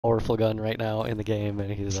powerful gun right now in the game,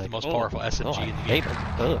 and he's It's like the most powerful SMG I in the hate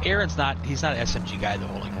game. it. Aaron's not. He's not an SMG guy though.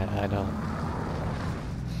 Like, I know.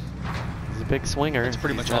 He's a big swinger. That's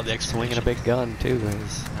pretty He's much all the swinging a explanation. big gun too.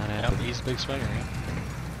 He's not happy. Yep, he's a big swinger. Yeah.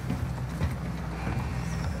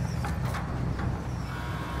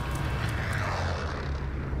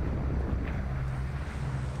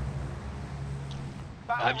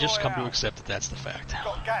 I've just come to accept that that's the fact.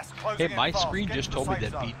 Hey, my screen just told me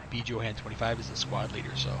that B. Johan 25 is the squad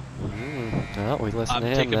leader, so Well, we listen to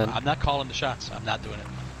him then. I'm not calling the shots. I'm not doing it.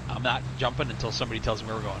 I'm not jumping until somebody tells me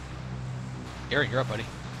where we're going. Aaron, you're up, buddy.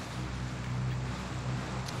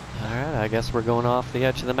 Alright, I guess we're going off the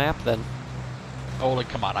edge of the map then. Oh, like,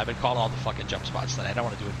 come on. I've been calling all the fucking jump spots tonight. I don't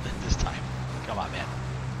want to do it this time. Come on, man.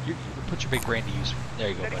 You put your big brain to use. There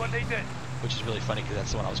you go, buddy. Which is really funny because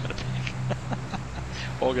that's the one I was going to pick.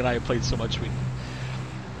 Olga and I have played so much.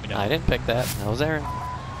 I didn't pick that. That was Aaron.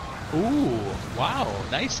 Ooh, wow.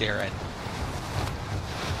 Nice, Aaron.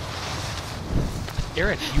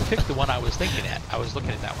 Aaron, you picked the one I was thinking at. I was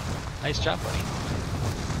looking at that one. Nice job, buddy.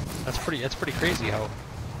 That's pretty crazy how...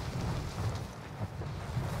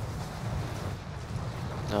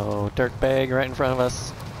 Oh, dirtbag right in front of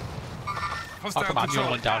us. How come I'm the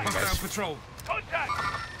only one down here, guys? Patrol. Contact!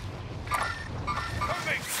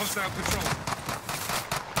 Moving! Hostile patrol.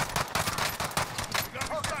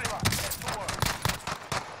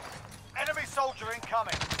 Enemy soldier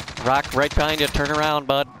incoming. Rock right behind you. Turn around,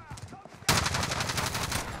 bud.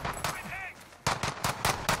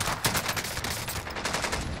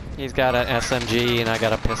 He's got an SMG and I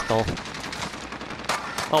got a pistol.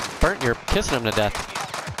 Oh, Burnt, you're kissing him to death.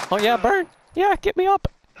 Oh yeah, Burnt! Yeah, get me up!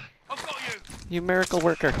 I've got you! You miracle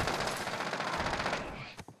worker.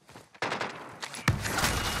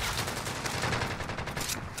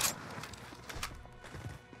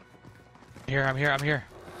 I'm here.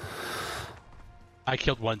 I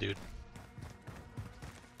killed one dude.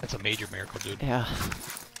 That's a major miracle, dude. Yeah.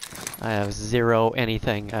 I have zero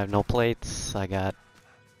anything. I have no plates. I got...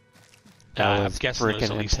 That was I'm guessing there's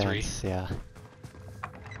freaking at least intense. 3. Yeah.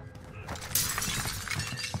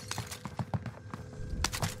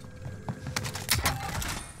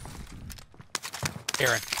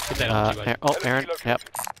 Aaron, get that LMG, buddy. Oh, Aaron. Yep.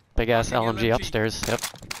 Big ass LMG upstairs. Yep.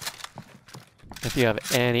 If you have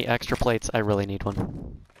any extra plates, I really need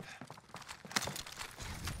one.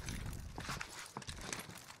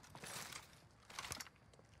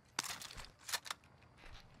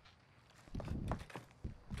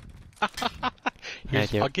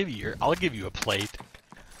 I'll give you a plate.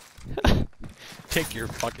 Take your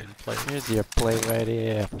fucking plate. Here's your plate right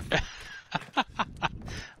here.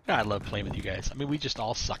 I love playing with you guys. I mean, we just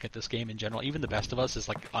all suck at this game in general. Even the best of us is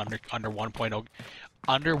like under 1.0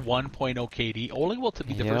 KD. Oleg will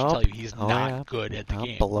be the first to tell you he's not good at the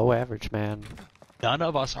game. Below average, man. None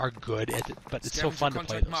of us are good at it, but it's so fun to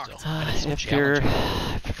play though still. And it's so if you're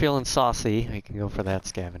challenging. feeling saucy, you can go for that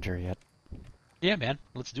scavenger yet. Yeah, man.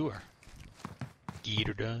 Let's do her. Get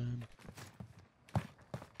her done.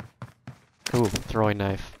 Ooh, throwing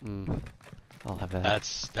knife. I'll have that.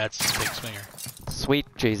 That's a big swinger. Sweet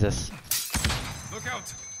Jesus. Look out!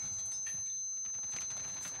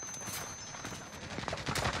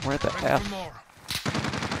 Where the Ready F? for more.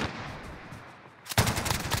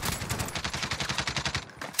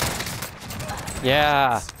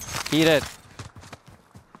 Yeah! Eat it!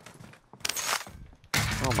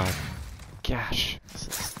 Oh my gosh. This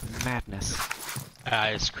is madness.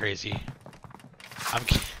 It's crazy.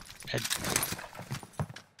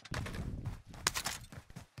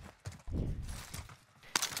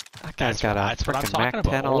 That guy's got a That's what I'm freaking talking Mac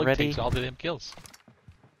 10 about. Oleg already. takes all the damn kills.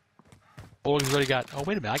 Oleg's already got... Oh,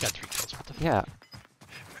 wait a minute. I got 3 kills. What the fuck? Yeah.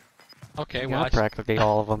 Okay, You well, got practically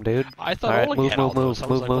all of them, dude. I thought Alright, Oleg move, had all move, those. move,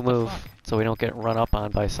 I was move, like, move, what the move. fuck? So we don't get run up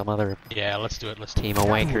on by some other Yeah, let's do it. team of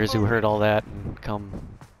wankers who heard all that and come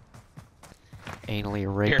anally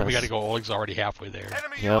rape Here, us. we gotta go. Oleg's already halfway there.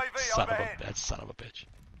 Enemy Yep. UAV Son of a bitch.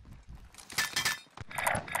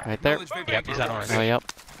 Right there. Yep, he's on orange. Oh, yep.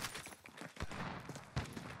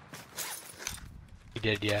 He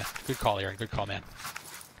did, yeah. Good call, Aaron. Good call, man.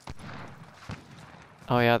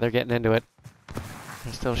 Oh yeah, they're getting into it.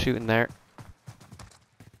 They're still shooting there.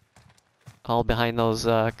 All behind those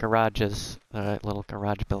garages, little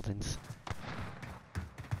garage buildings.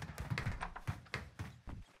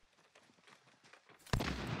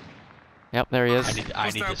 Yep, there he is. I need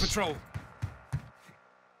Hostile this. patrol.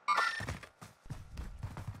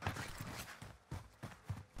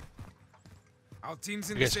 Our team's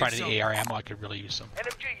in You the guys safe find zone. any AR ammo? I could really use some.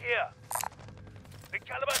 NMG here. Big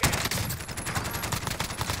caliber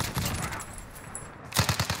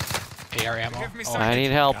here. AR ammo? Give me Oh, some. I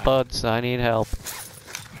need help, buds. I need help.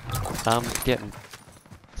 I'm getting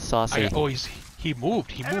saucy. Oh, he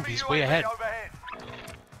moved. He moved. Enemy He's way UAV ahead. overhead.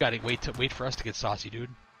 Gotta wait for us to get saucy, dude.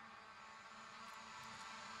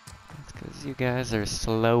 It's because you guys are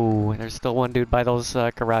slow. There's still one dude by those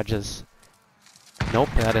garages. Nope,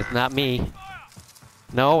 that is not me.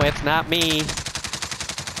 No, it's not me.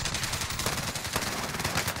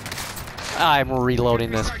 I'm reloading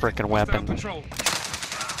this frickin' weapon. Patrol.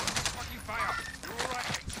 Fucking fire. You're all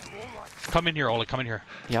right. All right. Come in here, Oleg. Come in here.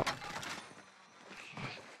 Yep.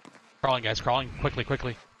 Crawling, guys. Crawling. Quickly,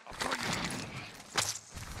 quickly.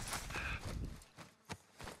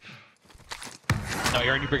 No,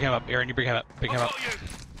 Aaron, you bring him up. Aaron, you bring him up. Bring him up. Got you.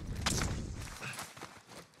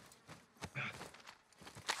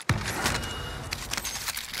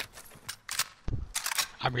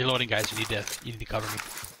 I'm reloading, guys. You need to cover me.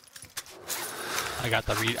 I got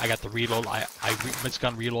the reload. This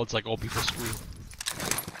gun reloads like old people screw.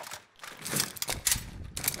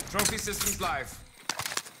 Trophy systems live.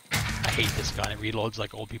 I hate this gun. It reloads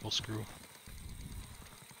like old people screw.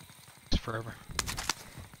 It's forever.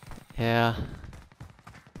 Yeah.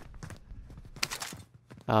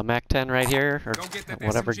 Mac 10 right here, or Go get that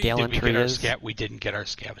whatever SMG. gallantry is. We didn't get our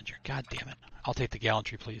scavenger. God damn it. I'll take the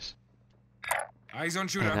gallantry, please. Eyes on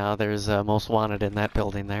And shooter. now there's most wanted in that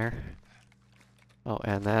building there. Oh,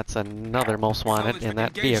 and that's another most wanted in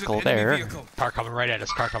that vehicle there. Car coming right at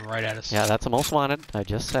us. Car coming right at us. Yeah, that's a most wanted. I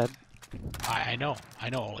just said. I know.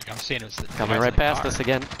 Like I'm saying, it's the Coming guys right in the past car. us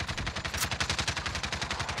again.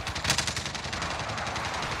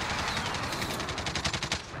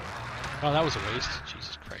 Oh, that was a waste.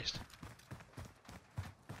 Jesus Christ.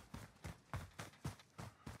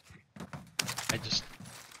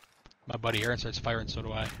 My buddy Aaron starts firing, so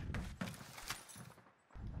do I.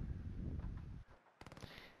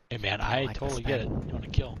 Hey man, I like totally this get it. thing. You want to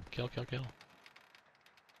kill. Kill.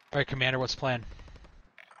 Alright, Commander, what's the plan?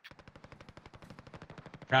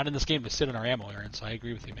 We're not in this game to sit on our ammo, Aaron, so I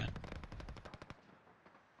agree with you, man.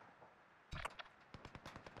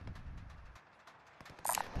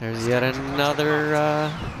 There's yet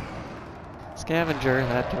another scavenger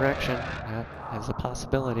that direction. That is a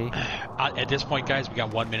possibility. At this point, guys, we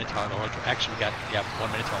got 1 minute to our lower drop. Actually, we got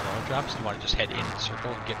 1 minute to our lower drop, so you want to just head in the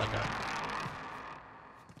circle and get like a...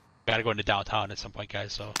 We gotta go into downtown at some point,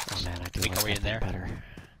 guys, so Oh man, I do make like our way that in there. thing better.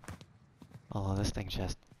 Oh, this thing's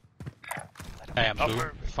just... I am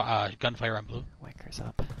blue. Gunfire on blue. Wakers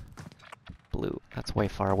up. Blue. That's way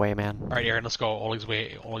far away, man. Alright, Aaron, let's go. Oleg's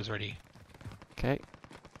ready. Okay.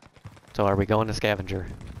 So are we going to scavenger?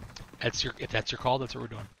 If that's your call, that's what we're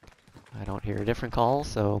doing. I don't hear a different call,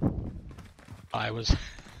 so... I was...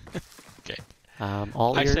 Okay.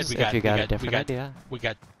 All I ears said if you got a different idea. We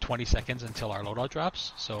got 20 seconds until our loadout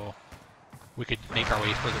drops, so we could make our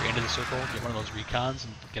way further into the circle, get one of those recons,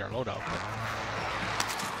 and get our loadout.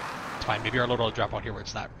 It's fine. Maybe our loadout will drop out here where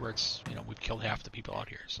it's you know, we've killed half the people out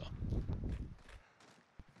here, so.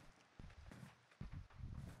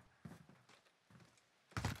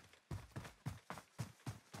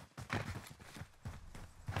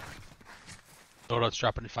 Loadout's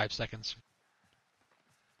dropping in 5 seconds.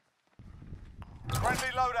 Friendly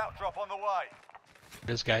loadout drop on the way. It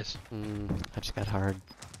is, guys. I just got hard.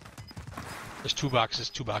 There's two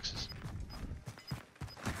boxes.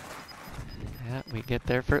 Yeah, we get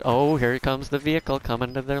there for... Oh, here comes the vehicle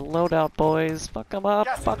coming to their loadout, boys. Fuck them up,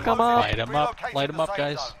 Gas is fuck them closing. up. Light 'em up, Relocating light 'em the up, safe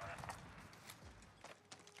guys. zone.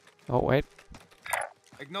 Oh, wait.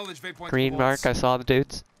 Acknowledge waypoint. Green mark, I saw the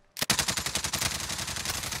dudes.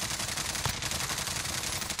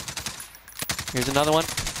 Here's another one.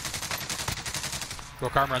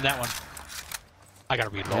 Broke armor on that one. I gotta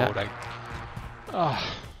reload. Yeah.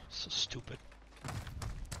 Oh, so stupid.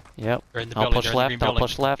 Yep. They're in the I'll building. push They're in the green left, I'll building.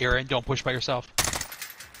 push left. Aaron, don't push by yourself.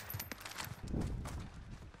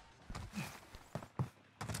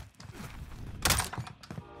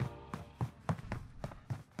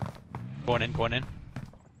 Going in.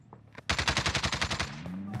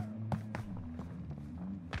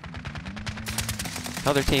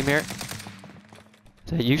 Another team here.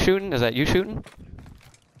 Is that you shooting? Is that you shooting?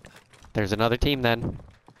 There's another team then.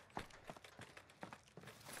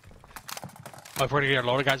 Oh, if we're gonna get our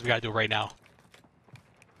loader, guys, we gotta do it right now.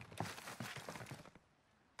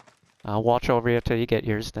 I'll watch over you till you get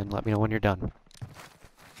yours, then let me know when you're done.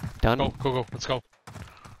 Done? Go. Let's go.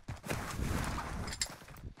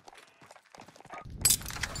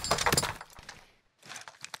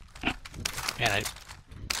 Man,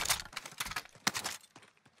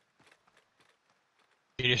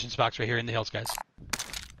 munitions box right here in the hills, guys.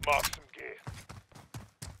 Mark some gear.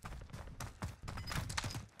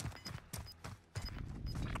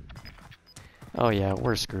 Oh yeah,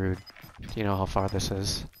 we're screwed. Do you know how far this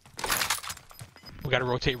is? We gotta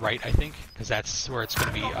rotate right, I think, because that's where it's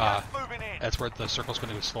gonna be, Moving in. that's where the circle's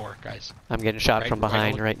gonna go slower, guys. I'm getting shot Right, from right,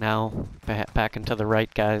 behind look. right now. Back and to the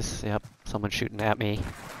right, guys. Yep, someone's shooting at me.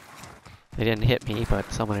 They didn't hit me,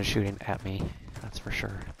 but someone is shooting at me. That's for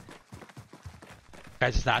sure.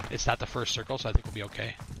 Guys, it's not the first circle, so I think we'll be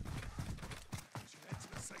okay.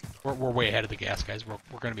 We're way ahead of the gas, guys. We're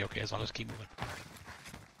gonna be okay as long as we keep moving.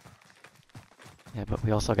 Yeah, but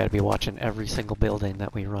we also got to be watching every single building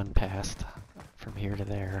that we run past from here to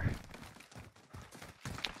there.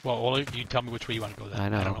 Well, you tell me which way you want to go then. I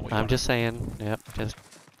know. don't know what you I'm want. just saying. Yep. Just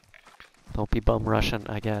don't be bum rushing,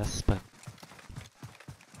 I guess. But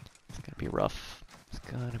it's gonna be rough. It's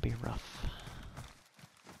gonna be rough.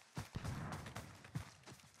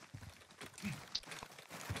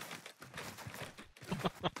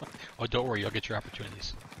 Oh, don't worry, you'll get your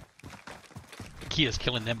opportunities. The key is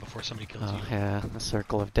killing them before somebody kills Oh you. yeah, the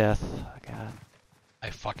circle of death. God. I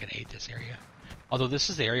fucking hate this area. Although this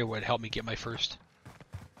is the area where it helped me get my first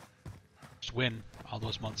win all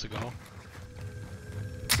those months ago.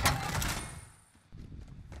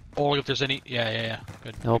 Oh, if there's any, yeah,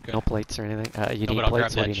 good. Nope, good. no plates or anything. You No, need but I'll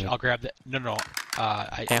grab plates. What do that. you need? I'll grab that. No.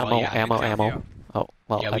 Ammo, yeah, ammo. Oh,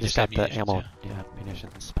 well, Yeah, I we just just got had the munitions, ammo. Yeah,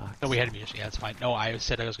 munitions box. No, we had munitions. Yeah, that's fine. No, I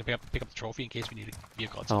said I was gonna pick up the trophy in case we need a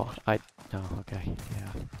vehicle. At some Oh, point. no, okay,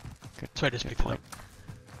 yeah. Good. So I just good picked it point.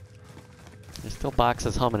 up. There's still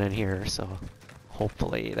boxes humming in here, so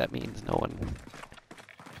hopefully that means no one.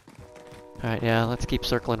 Alright, yeah, let's keep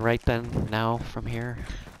circling right then, now, from here.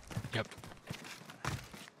 Yep.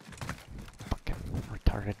 Fucking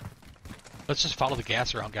retarded. Let's just follow the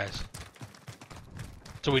gas around, guys.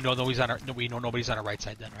 So we know nobody's on our right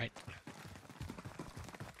side then, right?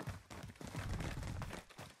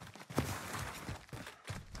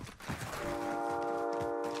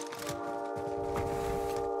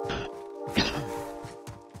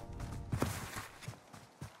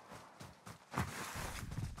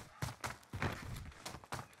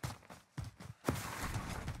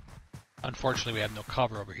 Unfortunately, we have no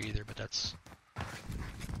cover over here either, but that's...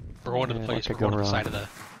 We're going to the Yeah, place, what we're could going go to the side wrong? of the...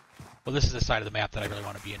 Well, this is the side of the map that I really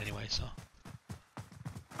want to be in anyway, so...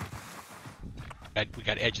 We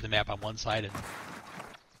got edge of the map on one side and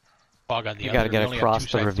fog on the You other. gotta We get only have across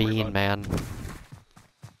two the sides to worry ravine, about. man.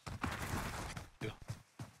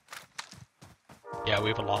 Yeah, we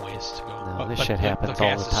have a long ways to go. No, this but shit happens all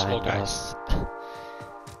gas the is slow, time to guys.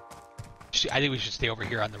 us. I think we should stay over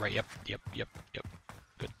here on the right. Yep.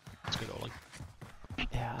 Good. That's good, Oleg.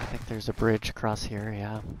 Yeah, I think there's a bridge across here,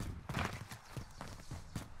 yeah.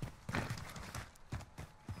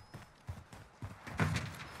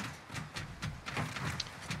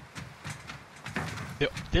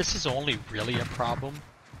 This is only really a problem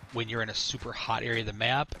when you're in a super hot area of the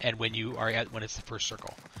map and when it's the first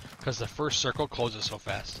circle, because the first circle closes so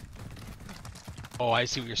fast. Oh, I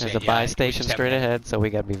see what you're saying. There's a buy station straight ahead, so we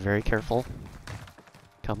gotta be very careful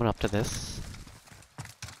coming up to this.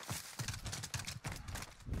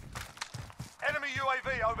 Enemy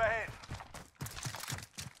UAV overhead.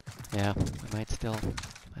 Yeah, we might still.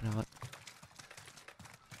 I know it.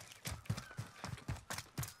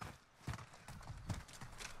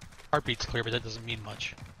 Heartbeat's clear, but that doesn't mean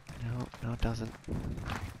much. No, it doesn't.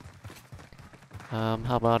 How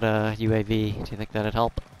about a UAV? Do you think that'd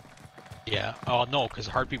help? Yeah. Oh no, because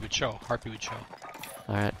heartbeat would show. Heartbeat would show.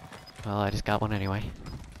 Alright. Well, I just got one anyway.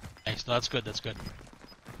 Nice. No, that's good. That's good.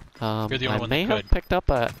 You're the only I one may that have could. picked up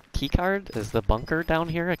a keycard. Is the bunker down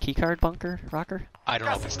here a keycard bunker, Rocker? I don't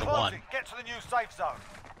know Gas if it's is the closing. one. Get to the new safe zone.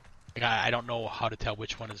 Like, I don't know how to tell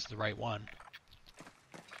which one is the right one.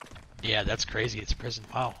 Yeah, that's crazy. It's prison.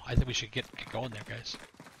 Wow. I think we should get going there, guys.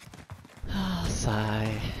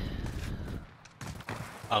 Sigh.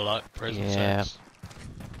 I like prison Yeah. sex.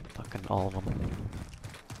 Fucking all of them.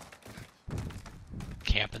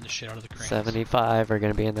 Camping the shit out of the cranes. 75 are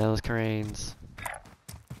gonna be in those cranes.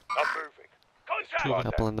 I'm moving. Contact. Two of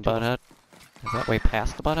them. Couple in the butt hut. Is that way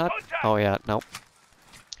past the butt hut? Oh yeah, nope.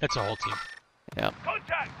 That's a whole team. Yep.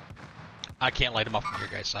 Contact. I can't light them up from here,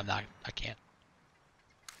 guys. So I can't.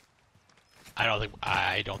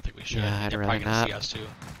 I don't think we should. Yeah, I'd They're rather probably gonna not. see us too.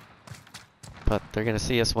 But they're gonna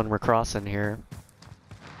see us when we're crossing here.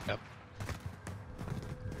 Yep.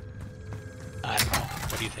 I don't know.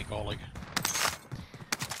 What do you think, Oleg?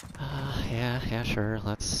 Yeah, sure.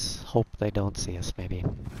 Let's hope they don't see us, maybe.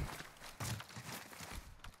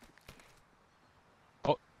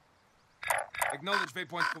 Acknowledge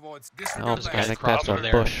waypoint towards Oh, disregard. There's a I guy think crossed that's a over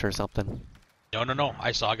there. bush or something. No.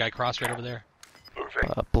 I saw a guy cross right over there.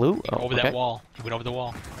 Moving. Blue? Oh, Over okay. that wall. He went over the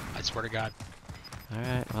wall. I swear to God.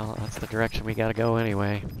 Alright, well, that's the direction we gotta go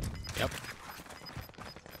anyway. Yep.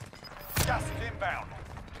 Gas is inbound.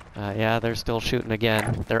 Yeah, they're still shooting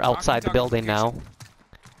again. They're outside the building now.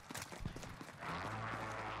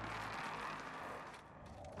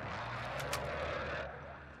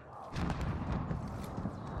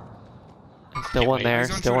 There's still one there,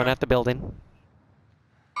 still one at the building.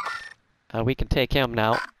 We can take him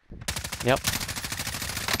now. Yep.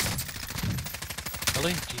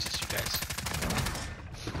 Really? Jesus, you guys.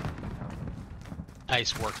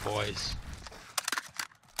 Nice work, boys.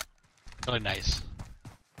 Really nice.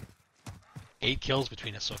 8 kills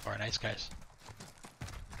between us so far. Nice, guys.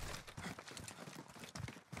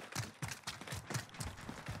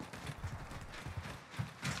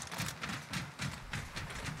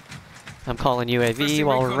 I'm calling UAV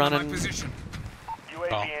while we're running.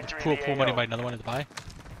 Oh, let's pull money by another one to buy.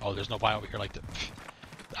 Oh, there's no buy over here like the.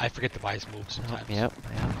 I forget the buys move sometimes. Oh, yep,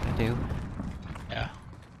 I do. Yeah.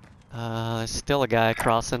 There's still a guy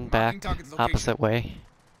crossing back opposite way.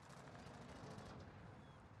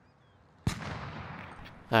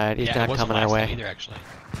 Alright, he's not coming our way. Either, actually.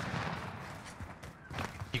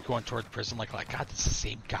 Keep going toward the prison like God, this is the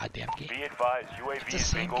same goddamn game. Be advised, UAV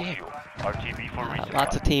is bingo fuel. RTB for resupply.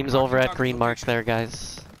 Lots of teams over at Green Mark there,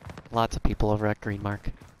 guys. Lots of people over at Green Mark.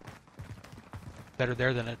 Better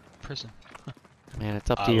there than at prison. Man, it's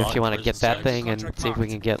up to you if you want to get that thing and see if we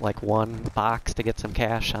can get like one box to get some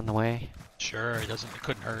cash on the way. Sure, it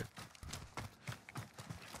couldn't hurt.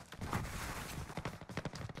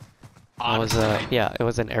 It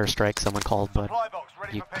was an airstrike someone called, but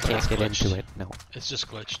you can't get into it. No. It's just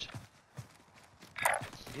glitched.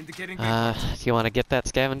 Do you want to get that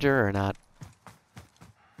scavenger or not?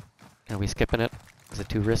 Are we skipping it? Is it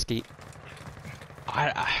too risky?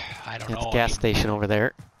 I don't know. It's a gas station over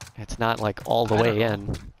there. It's not like all the way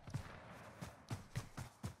in.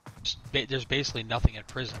 There's basically nothing in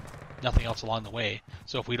prison. Nothing else along the way.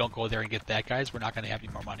 So if we don't go there and get that, guys, we're not going to have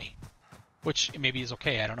any more money. Which maybe is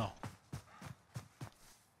okay, I don't know.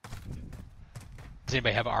 Does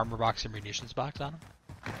anybody have an armor box and munitions box on them?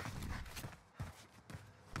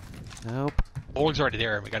 Nope. Oleg's already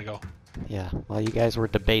there and we gotta go. Yeah, while you guys were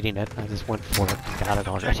debating it, I just went for it and got it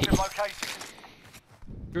already.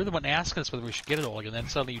 You were the one asking us whether we should get it, Oleg, and then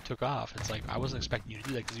suddenly you took off. It's like, I wasn't expecting you to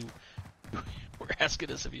do that because you were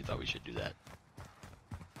asking us if you thought we should do that.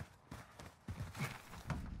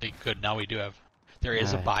 They could, now we do have. There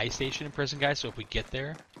is a buy station in prison, guys, so if we get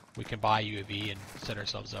there, we can buy UAV and set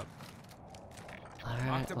ourselves up.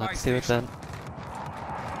 Alright, let's do it then.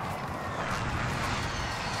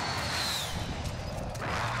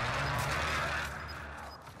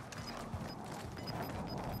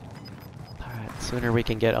 Alright, sooner we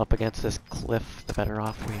can get up against this cliff, the better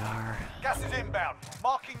off we are. Gas is inbound.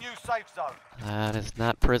 Marking new safe zone. That is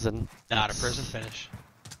not prison. Not a prison finish.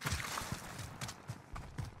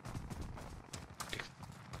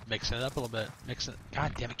 Mixing it up a little bit.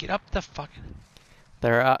 God damn it, get up the fucking...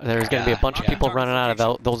 There's going to be a bunch of people running out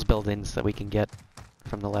of those buildings that we can get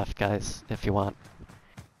from the left, guys, if you want.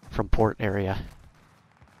 From port area.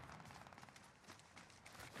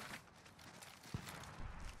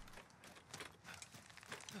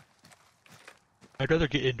 I'd rather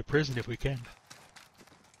get into prison if we can.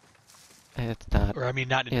 It's not. Or I mean,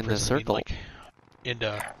 not into in prison, the circle. I mean, like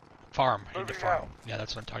into farm. Into farm. Yeah,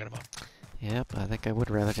 that's what I'm talking about. Yep, I think I would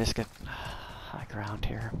rather just get high ground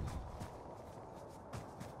here.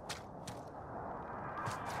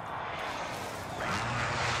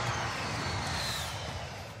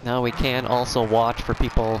 Now we can also watch for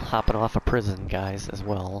people hopping off of prison, guys, as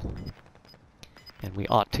well. And we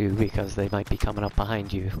ought to, because they might be coming up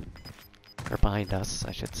behind you. Or behind us,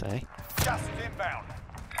 I should say. Gas is inbound.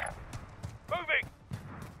 Moving.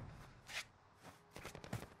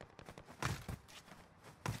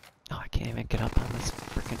 Oh, I can't even get up on this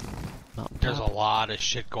freaking mountain. There's a lot of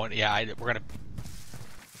shit going. Yeah, if we're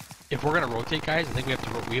gonna rotate, guys, I think we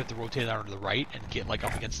have to rotate out to the right and get like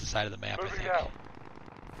up against the side of the map. Moving I think. out.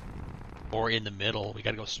 Or in the middle. We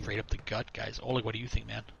gotta go straight up the gut, guys. Oleg, what do you think,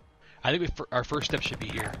 man? I think our first step should be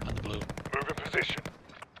here on the blue. Move in position.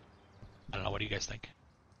 I don't know. What do you guys think?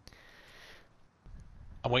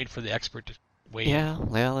 I'm waiting for the expert to wait. Yeah,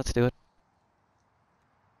 let's do it.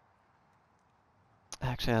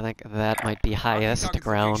 Actually, I think that might be highest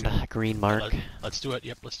ground, green mark. Let's do it.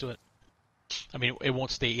 Yep, let's do it. I mean, it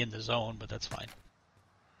won't stay in the zone, but that's fine.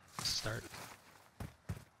 Let's start.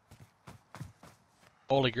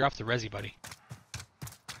 Oleg, you're off the resi, buddy.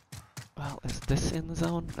 Well, is this in the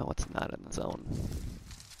zone? No, it's not in the zone.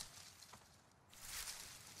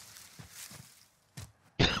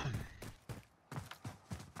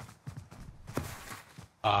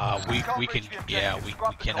 we can, yeah, we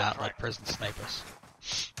cannot let prison snipe us.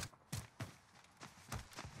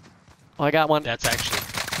 Oh, I got one. That's actually,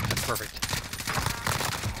 happened. Perfect.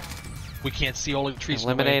 We can't see all of the trees.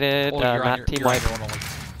 Eliminated. You're Not on team your wipe. own only.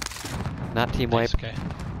 Not team Nice, wipe. okay.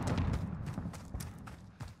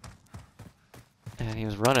 And he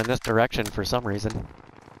was running this direction for some reason.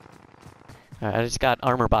 Alright, I just got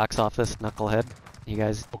armor box off this knucklehead. You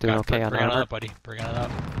guys doing okay on Bring it armor? up, buddy. Bring it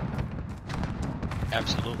up.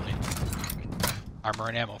 Absolutely. Armor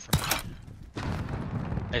and ammo for me.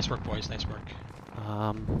 Nice work, boys. Nice work.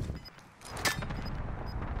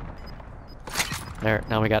 There,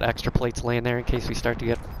 now we got extra plates laying there in case we start to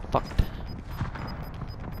get fucked.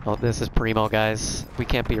 Oh, this is primo, guys. We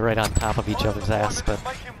can't be right on top of each other's ass, but...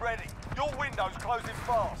 Your window's closing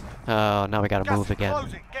fast. Oh, now we gotta move again.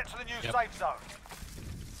 Closing. Get to the new safe zone.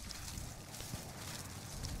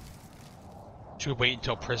 Should we wait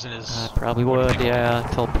until prison is... Probably would, yeah,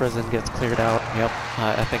 until prison gets cleared out. Yep,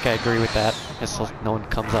 I think I agree with that. Just so no one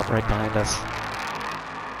comes up right behind us.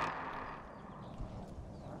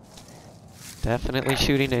 Definitely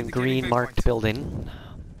shooting in green marked building.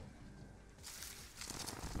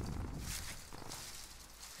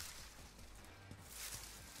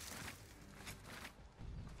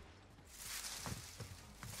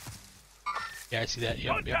 Yeah, I see that.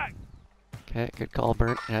 Yep, yep. Okay, good call,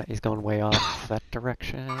 Bert. Yeah, he's going way off that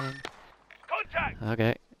direction. Contact.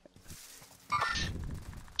 Okay.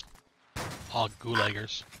 All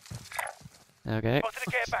gulaggers. Okay.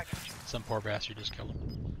 Some poor bastard just killed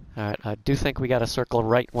him. Alright, I do think we gotta circle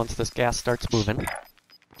right once this gas starts moving.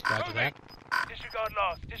 Roger that. Disregard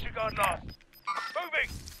last. Disregard last. Moving.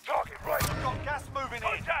 Target right. We've got gas moving in.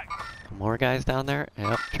 Contact. More guys down there?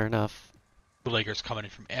 Yep, sure enough. Gulaggers coming in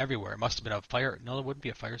from everywhere. It must have been a fire. No, it wouldn't be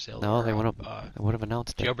a fire sale. No, they would have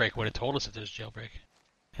announced it. Jailbreak would have told us if there's jailbreak.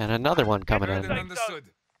 And another one coming in. Understood.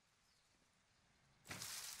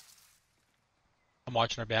 I'm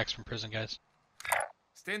watching our backs from prison, guys.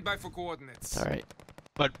 Stand by for coordinates. Alright.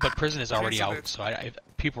 But prison is already out, so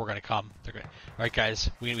people are going to come. They're going. All right,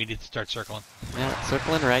 guys, we need to start circling. Yeah,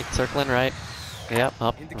 circling right, circling right. Yep,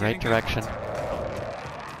 up, right direction.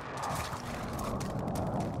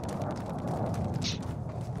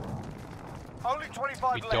 Only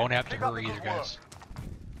 25 We left. don't have to Keep up hurry the either, good work. guys.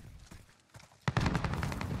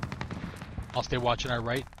 I'll stay watching our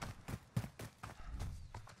right.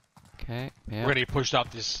 Okay, We're yeah. going to get pushed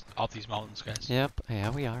off these mountains, guys. Yep, yeah,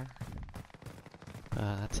 we are.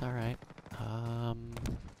 That's alright.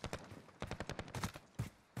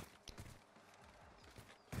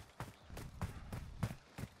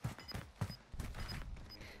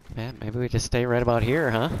 Man, maybe we just stay right about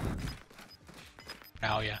here, huh?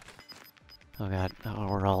 Now, yeah. Oh god, oh,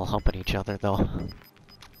 we're all humping each other though.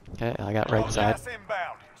 Okay, I got right side. Gas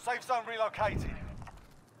inbound. Safe zone relocated.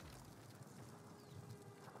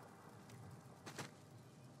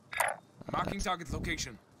 Marking target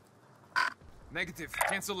location. Negative.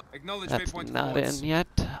 Cancel. Acknowledge That's waypoint not rewards. in yet.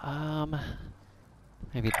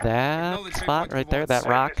 Maybe that Acknowledge spot waypoint right there, that rewards.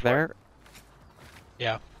 rock there.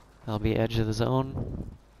 Yeah. That'll be edge of the zone.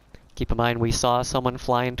 Keep in mind, we saw someone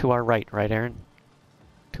flying to our right, Aaron?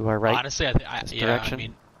 To our right. Honestly, this yeah, direction. I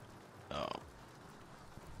mean, oh.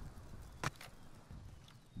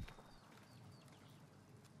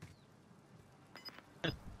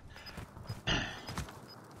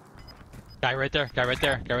 Guy right there. Guy right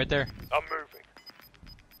there. Guy right there. I'm moving.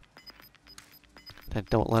 Then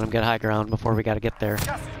don't let him get high ground before we gotta get there.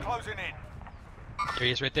 Gas is closing in. There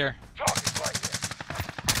he is, right there. Target right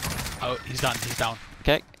here. Oh, he's done. He's down.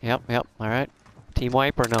 Okay, yep, alright. Team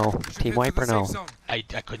wipe or no? Team wipe or no? I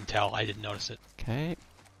couldn't tell. I didn't notice it. Okay.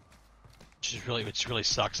 Which really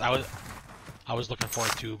sucks. I was looking for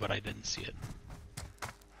it too, but I didn't see it.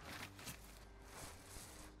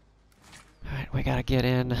 Alright, we gotta get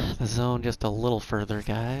in the zone just a little further,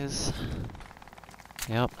 guys.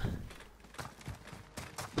 Yep.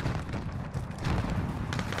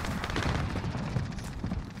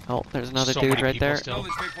 Oh, there's another So dude many right people there. still.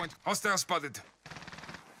 Hostile spotted.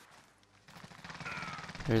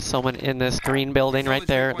 There's someone in this green building right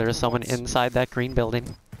there. There's someone inside that green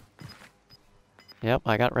building. Yep,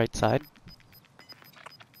 I got right side.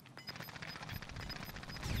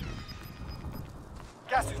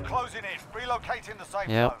 Gas is closing in. Relocating the safe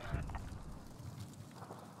Yep. zone.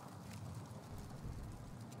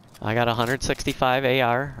 I got 165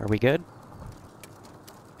 AR. Are we good?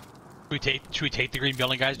 Should we take the green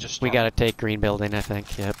building, guys? Just We storm. gotta take green building, I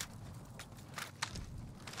think. Yep.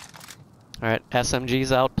 Alright,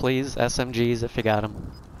 SMGs out, please. SMGs if you got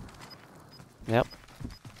them. Yep.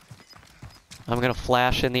 I'm gonna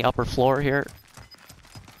flash in the upper floor here.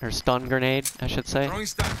 Or stun grenade, I should say. Throwing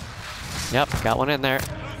stun. Yep, got one in there.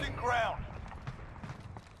 Losing ground.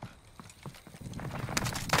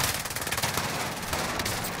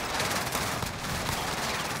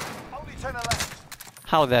 center left.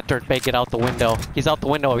 How did that dirtbag get out the window? He's out the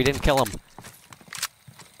window. We didn't kill him.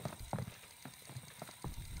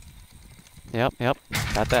 Yep,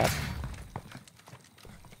 got that.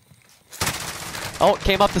 Oh,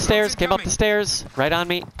 came up the stairs, right on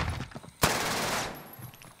me.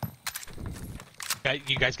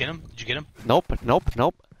 You guys get him? Did you get him? Nope.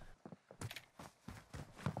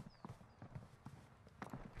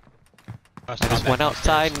 I just went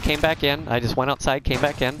outside and came back in. I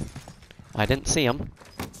didn't see him.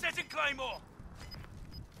 Setting Claymore.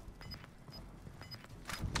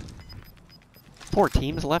 4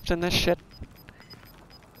 teams left in this shit.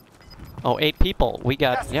 Oh, 8 people. We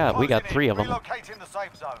got 3 of them. Relocating the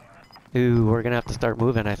safe zone. Ooh, we're gonna have to start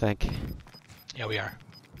moving, I think. Yeah, we are.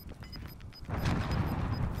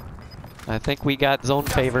 I think we got zone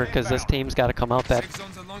favor because this team's got to come out that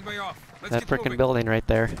frickin' building right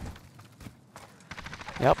there.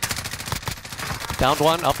 Yep. Downed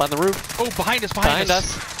one up on the roof. Oh, behind us.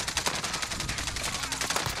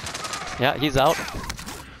 Yeah, he's out.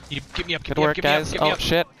 You get me up. Good work, guys. Oh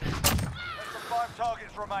shit. 5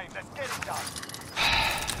 targets remain. Let's get it done.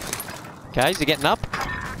 Guys, you getting up?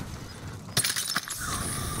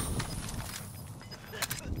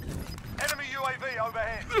 Enemy UAV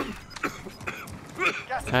overhead.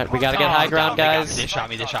 Alright, we gotta get high ground, guys. They shot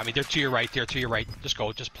me. They're to your right. Just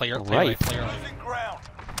go. Just play your Right. Losing ground.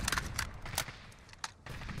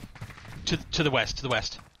 To the west. To the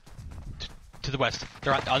west.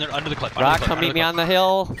 They're under the cliff. Rock, come meet me on the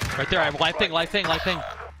hill. Right there. I have live thing.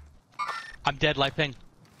 I'm dead. Live thing.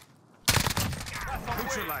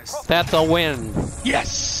 That's a win.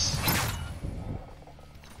 Yes.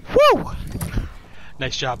 Woo!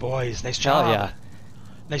 Nice job, boys. Nice job. Hell yeah.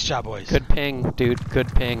 Nice job, boys. Good ping, dude. Good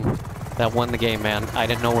ping. That won the game, man. I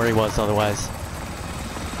didn't know where he was otherwise.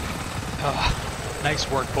 Nice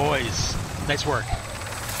work, boys. Nice work.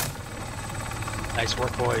 Nice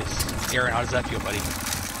work, boys. Aaron, how does that feel, buddy?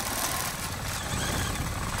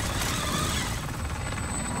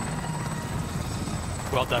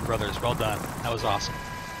 Well done, brothers. Well done. That was awesome.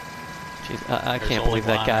 Jeez, I There's can't only believe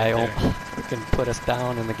that one guy right there. freaking put us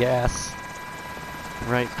down in the gas.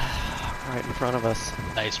 Right in front of us.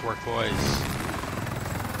 Nice work, boys.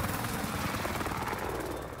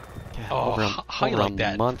 Yeah, Oh, over how you over like a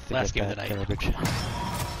that month to last get game of that the night? garbage.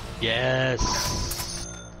 Yes.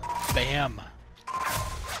 Bam.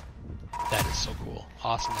 That is so cool.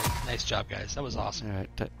 Awesome. Nice job, guys. That was awesome. All right.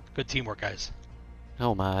 Good teamwork, guys.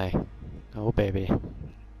 Oh my. Oh baby.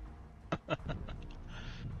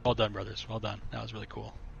 Well done, brothers. Well done. That was really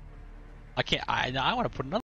cool. I want to put another